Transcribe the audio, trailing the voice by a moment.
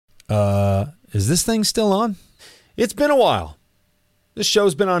Is this thing still on? It's been a while. This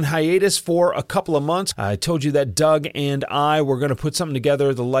show's been on hiatus for a couple of months. I told you that Doug and I were going to put something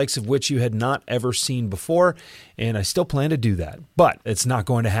together, the likes of which you had not ever seen before, and I still plan to do that. But it's not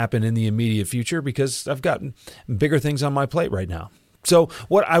going to happen in the immediate future because I've got bigger things on my plate right now. So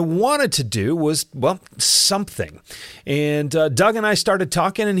what I wanted to do was, something. And Doug and I started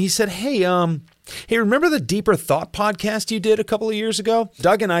talking, and he said, Hey, remember the Deeper Thought podcast you did a couple of years ago?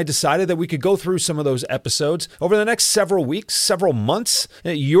 Doug and I decided that we could go through some of those episodes. Over the next several weeks, several months,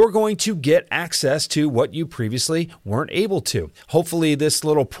 you're going to get access to what you previously weren't able to. Hopefully, this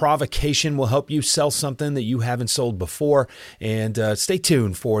little provocation will help you sell something that you haven't sold before. And stay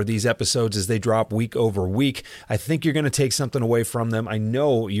tuned for these episodes as they drop week over week. I think you're going to take something away from them. I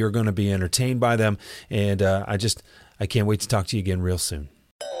know you're going to be entertained by them. And I can't wait to talk to you again real soon.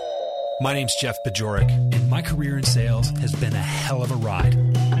 My name's Jeff Bajorek, and my career in sales has been a hell of a ride.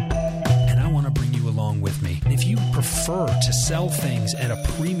 And I want to bring you along with me. And if you prefer to sell things at a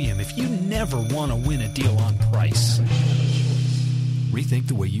premium, if you never want to win a deal on price, rethink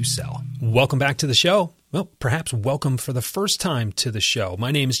the way you sell. Welcome back to the show. Well, perhaps welcome for the first time to the show.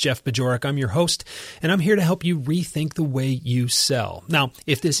 My name is Jeff Bajorek. I'm your host, and I'm here to help you rethink the way you sell. Now,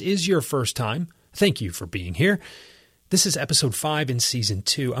 if this is your first time, thank you for being here. This is episode 5 in season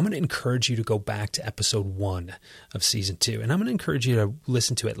 2. I'm going to encourage you to go back to episode 1 of season 2. And I'm going to encourage you to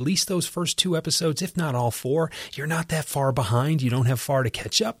listen to at least those first 2 episodes, if not all 4. You're not that far behind. You don't have far to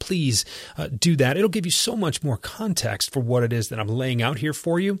catch up. Please do that. It'll give you so much more context for what it is that I'm laying out here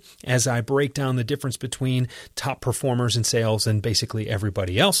for you as I break down the difference between top performers in sales and basically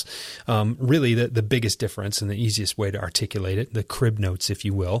everybody else. Really, the biggest difference and the easiest way to articulate it, the crib notes, if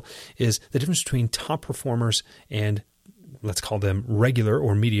you will, is the difference between top performers and let's call them regular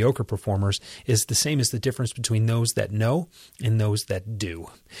or mediocre performers, is the same as the difference between those that know and those that do.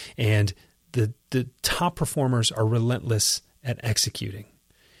 And the top performers are relentless at executing.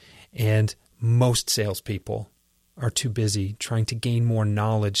 And most salespeople are too busy trying to gain more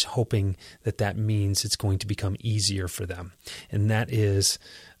knowledge, hoping that means it's going to become easier for them. And that is,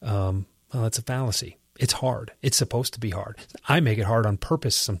 it's a fallacy. It's hard. It's supposed to be hard. I make it hard on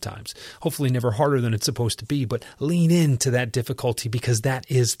purpose sometimes. Hopefully never harder than it's supposed to be, but lean into that difficulty because that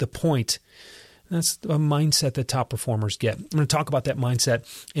is the point. That's a mindset that top performers get. I'm going to talk about that mindset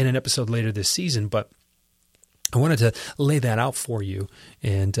in an episode later this season, but I wanted to lay that out for you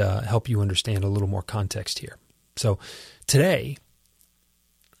and help you understand a little more context here. So today,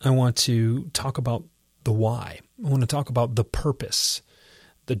 I want to talk about the why. I want to talk about the purpose,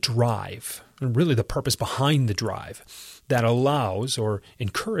 the drive, and really the purpose behind the drive that allows or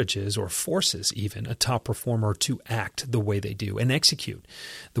encourages or forces even a top performer to act the way they do and execute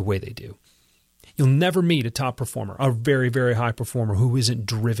the way they do. You'll never meet a top performer, a very, very high performer who isn't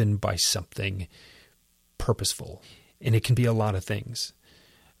driven by something purposeful. And it can be a lot of things.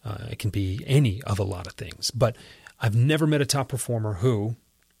 It can be any of a lot of things. But I've never met a top performer who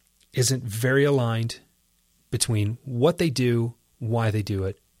isn't very aligned between what they do, why they do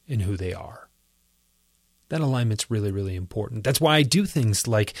it, and who they are. That alignment's really, really important. That's why I do things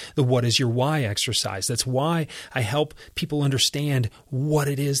like the What is Your Why exercise. That's why I help people understand what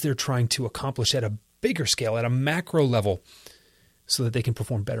it is they're trying to accomplish at a bigger scale, at a macro level, so that they can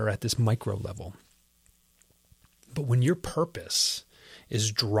perform better at this micro level. But when your purpose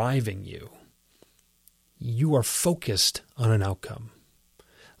is driving you, you are focused on an outcome,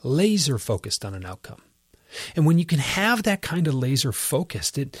 laser focused on an outcome. And when you can have that kind of laser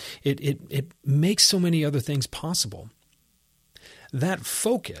focused, it makes so many other things possible. That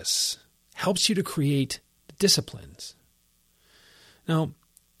focus helps you to create disciplines. Now,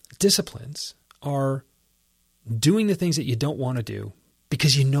 disciplines are doing the things that you don't want to do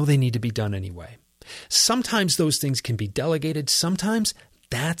because you know they need to be done anyway. Sometimes those things can be delegated. Sometimes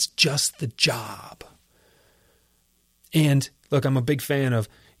that's just the job. And look, I'm a big fan of,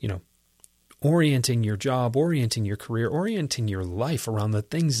 orienting your job, orienting your career, orienting your life around the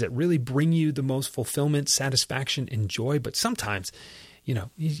things that really bring you the most fulfillment, satisfaction, and joy. But sometimes,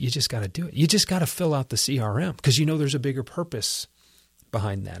 you just got to do it. You just got to fill out the CRM because there's a bigger purpose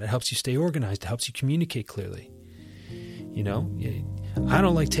behind that. It helps you stay organized. It helps you communicate clearly. I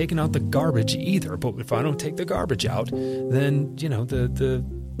don't like taking out the garbage either, but if I don't take the garbage out, then,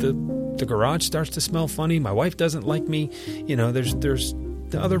 the garage starts to smell funny. My wife doesn't like me. There's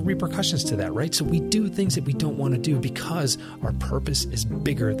the other repercussions to that, right? So we do things that we don't want to do because our purpose is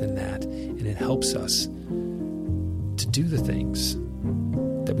bigger than that, and it helps us to do the things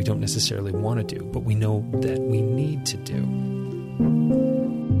that we don't necessarily want to do, but we know that we need to do.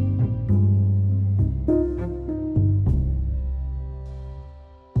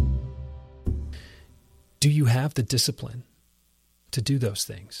 Do you have the discipline to do those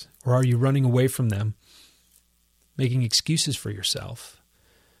things? Or are you running away from them, making excuses for yourself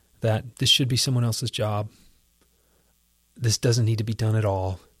that this should be someone else's job, this doesn't need to be done at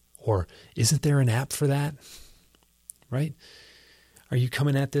all, or isn't there an app for that, right? Are you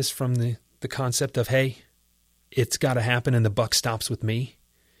coming at this from the concept of, hey, it's got to happen and the buck stops with me?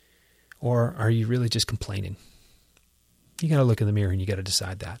 Or are you really just complaining? You got to look in the mirror and you got to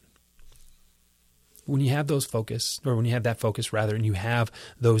decide that. When you have that focus, and you have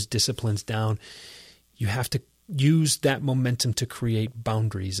those disciplines down, you have to use that momentum to create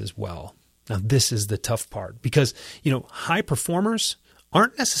boundaries as well. Now, this is the tough part because, high performers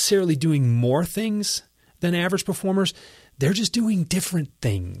aren't necessarily doing more things than average performers. They're just doing different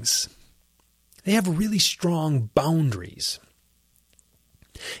things. They have really strong boundaries.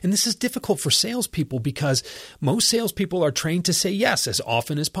 And this is difficult for salespeople because most salespeople are trained to say yes as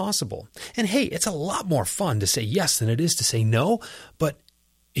often as possible. And hey, it's a lot more fun to say yes than it is to say no. But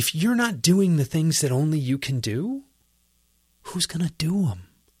if you're not doing the things that only you can do, who's going to do them?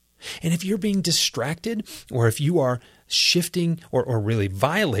 And if you're being distracted, or if you are shifting or really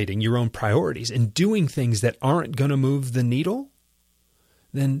violating your own priorities and doing things that aren't going to move the needle,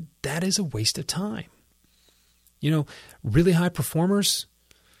 then that is a waste of time. Really high performers,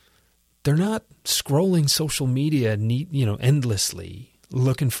 they're not scrolling social media, endlessly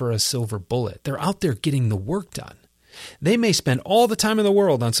looking for a silver bullet. They're out there getting the work done. They may spend all the time in the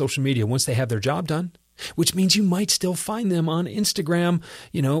world on social media once they have their job done, which means you might still find them on Instagram,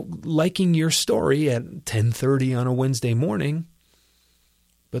 liking your story at 10:30 on a Wednesday morning.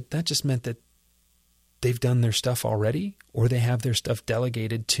 But that just meant that they've done their stuff already, or they have their stuff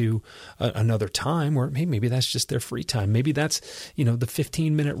delegated to another time, or hey, maybe that's just their free time. Maybe that's, the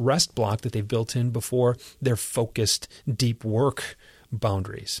 15-minute rest block that they've built in before their focused, deep work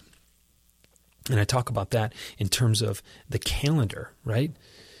boundaries. And I talk about that in terms of the calendar, right?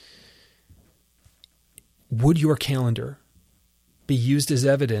 Would your calendar be used as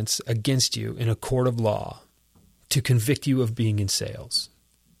evidence against you in a court of law to convict you of being in sales?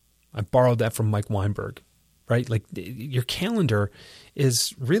 I borrowed that from Mike Weinberg, right? Like your calendar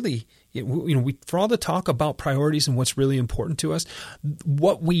is really, for all the talk about priorities and what's really important to us,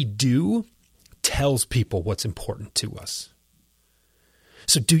 what we do tells people what's important to us.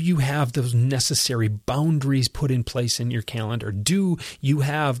 So do you have those necessary boundaries put in place in your calendar? Do you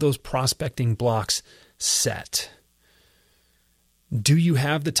have those prospecting blocks set? Do you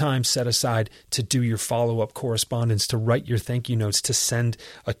have the time set aside to do your follow-up correspondence, to write your thank you notes, to send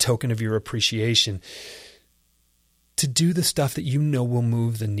a token of your appreciation, to do the stuff that will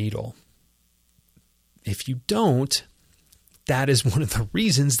move the needle? If you don't, that is one of the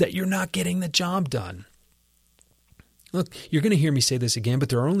reasons that you're not getting the job done. Look, you're going to hear me say this again, but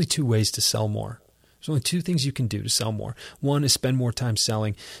there are only two ways to sell more. There's only two things you can do to sell more. One is spend more time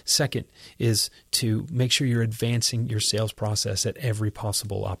selling. Second is to make sure you're advancing your sales process at every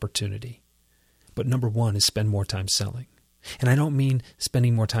possible opportunity. But number one is spend more time selling. And I don't mean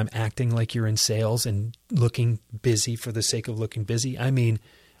spending more time acting like you're in sales and looking busy for the sake of looking busy. I mean,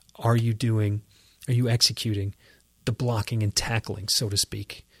 are you executing the blocking and tackling, so to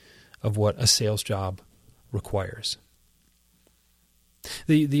speak, of what a sales job requires?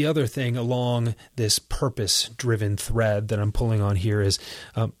 The other thing along this purpose-driven thread that I'm pulling on here is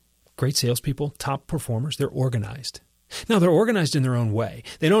great salespeople, top performers, they're organized. Now, they're organized in their own way.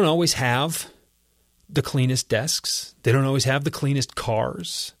 They don't always have the cleanest desks. They don't always have the cleanest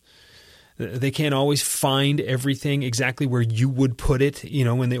cars. They can't always find everything exactly where you would put it,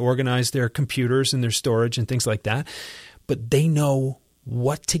 when they organize their computers and their storage and things like that. But they know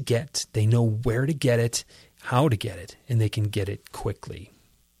what to get. They know where to get it, how to get it, and they can get it quickly.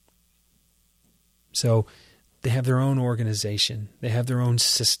 So they have their own organization. They have their own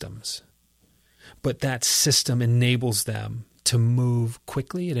systems. But that system enables them to move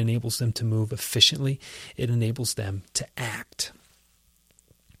quickly. It enables them to move efficiently. It enables them to act.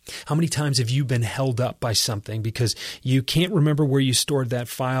 How many times have you been held up by something because you can't remember where you stored that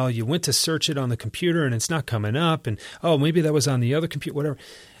file? You went to search it on the computer and it's not coming up. And, maybe that was on the other computer, whatever.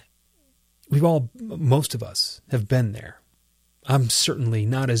 Most of us have been there. I'm certainly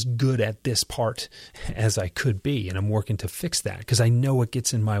not as good at this part as I could be, and I'm working to fix that because I know it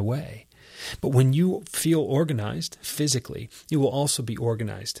gets in my way. But when you feel organized physically, you will also be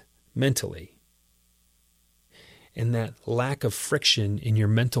organized mentally. And that lack of friction in your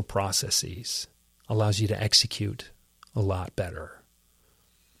mental processes allows you to execute a lot better.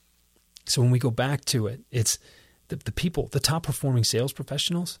 So when we go back to it, it's the people, the top performing sales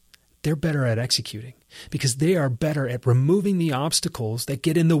professionals, they're better at executing because they are better at removing the obstacles that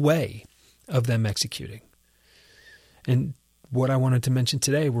get in the way of them executing. And what I wanted to mention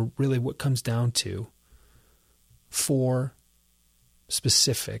today were really what comes down to 4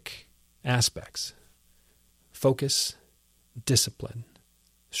 specific aspects: focus, discipline,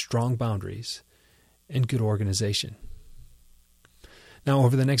 strong boundaries, and good organization. Now,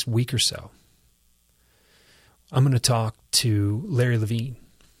 over the next week or so, I'm going to talk to Larry Levine,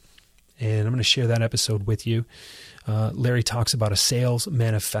 and I'm going to share that episode with you. Larry talks about a sales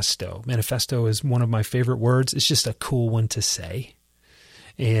manifesto. Manifesto is one of my favorite words. It's just a cool one to say.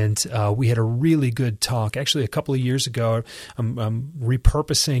 And we had a really good talk. Actually, a couple of years ago, I'm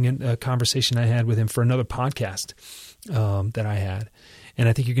repurposing a conversation I had with him for another podcast that I had. And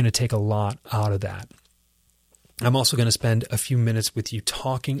I think you're going to take a lot out of that. I'm also going to spend a few minutes with you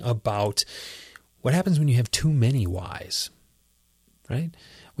talking about what happens when you have too many whys, right?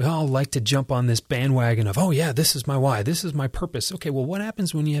 We all like to jump on this bandwagon of, oh yeah, this is my why, this is my purpose. Okay, well, what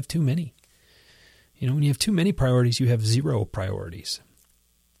happens when you have too many? When you have too many priorities, you have 0 priorities.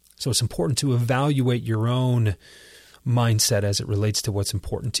 So it's important to evaluate your own mindset as it relates to what's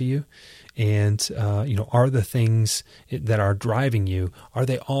important to you. And, are the things that are driving you, are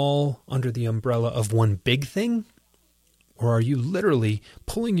they all under the umbrella of one big thing? Or are you literally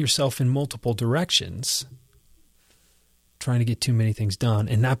pulling yourself in multiple directions, trying to get too many things done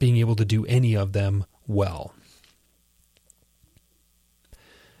and not being able to do any of them well?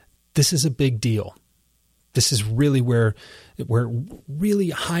 This is a big deal. This is really where really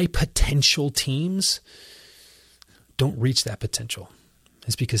high potential teams don't reach that potential.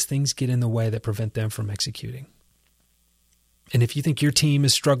 It's because things get in the way that prevent them from executing. And if you think your team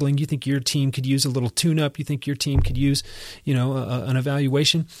is struggling, you think your team could use a little tune-up, you think your team could use, an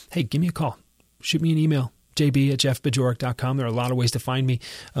evaluation, hey, give me a call. Shoot me an email, jb@jeffbajorek.com. There are a lot of ways to find me.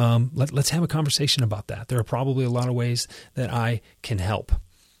 Let's have a conversation about that. There are probably a lot of ways that I can help.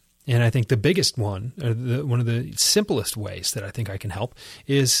 And I think the biggest one, or one of the simplest ways that I think I can help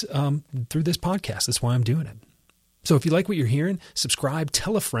is through this podcast. That's why I'm doing it. So if you like what you're hearing, subscribe,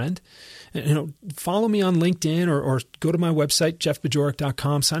 tell a friend, follow me on LinkedIn or go to my website,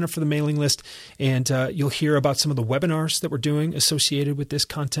 jeffbajorek.com, sign up for the mailing list, and you'll hear about some of the webinars that we're doing associated with this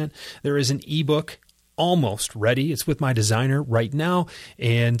content. There is an ebook almost ready. It's with my designer right now,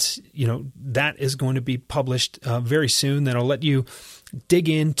 and that is going to be published very soon. That'll let you dig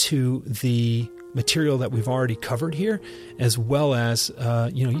into the material that we've already covered here, as well as,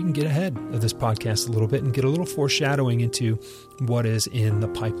 you can get ahead of this podcast a little bit and get a little foreshadowing into what is in the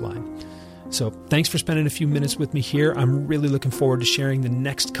pipeline. So thanks for spending a few minutes with me here. I'm really looking forward to sharing the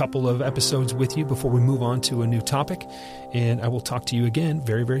next couple of episodes with you before we move on to a new topic. And I will talk to you again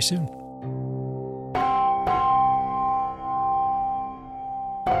very, very soon.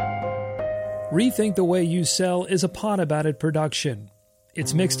 Rethink the Way You Sell is a Pod About It production.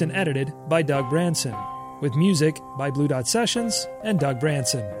 It's mixed and edited by Doug Branson, with music by Blue Dot Sessions and Doug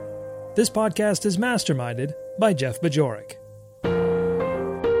Branson. This podcast is masterminded by Jeff Bajorek.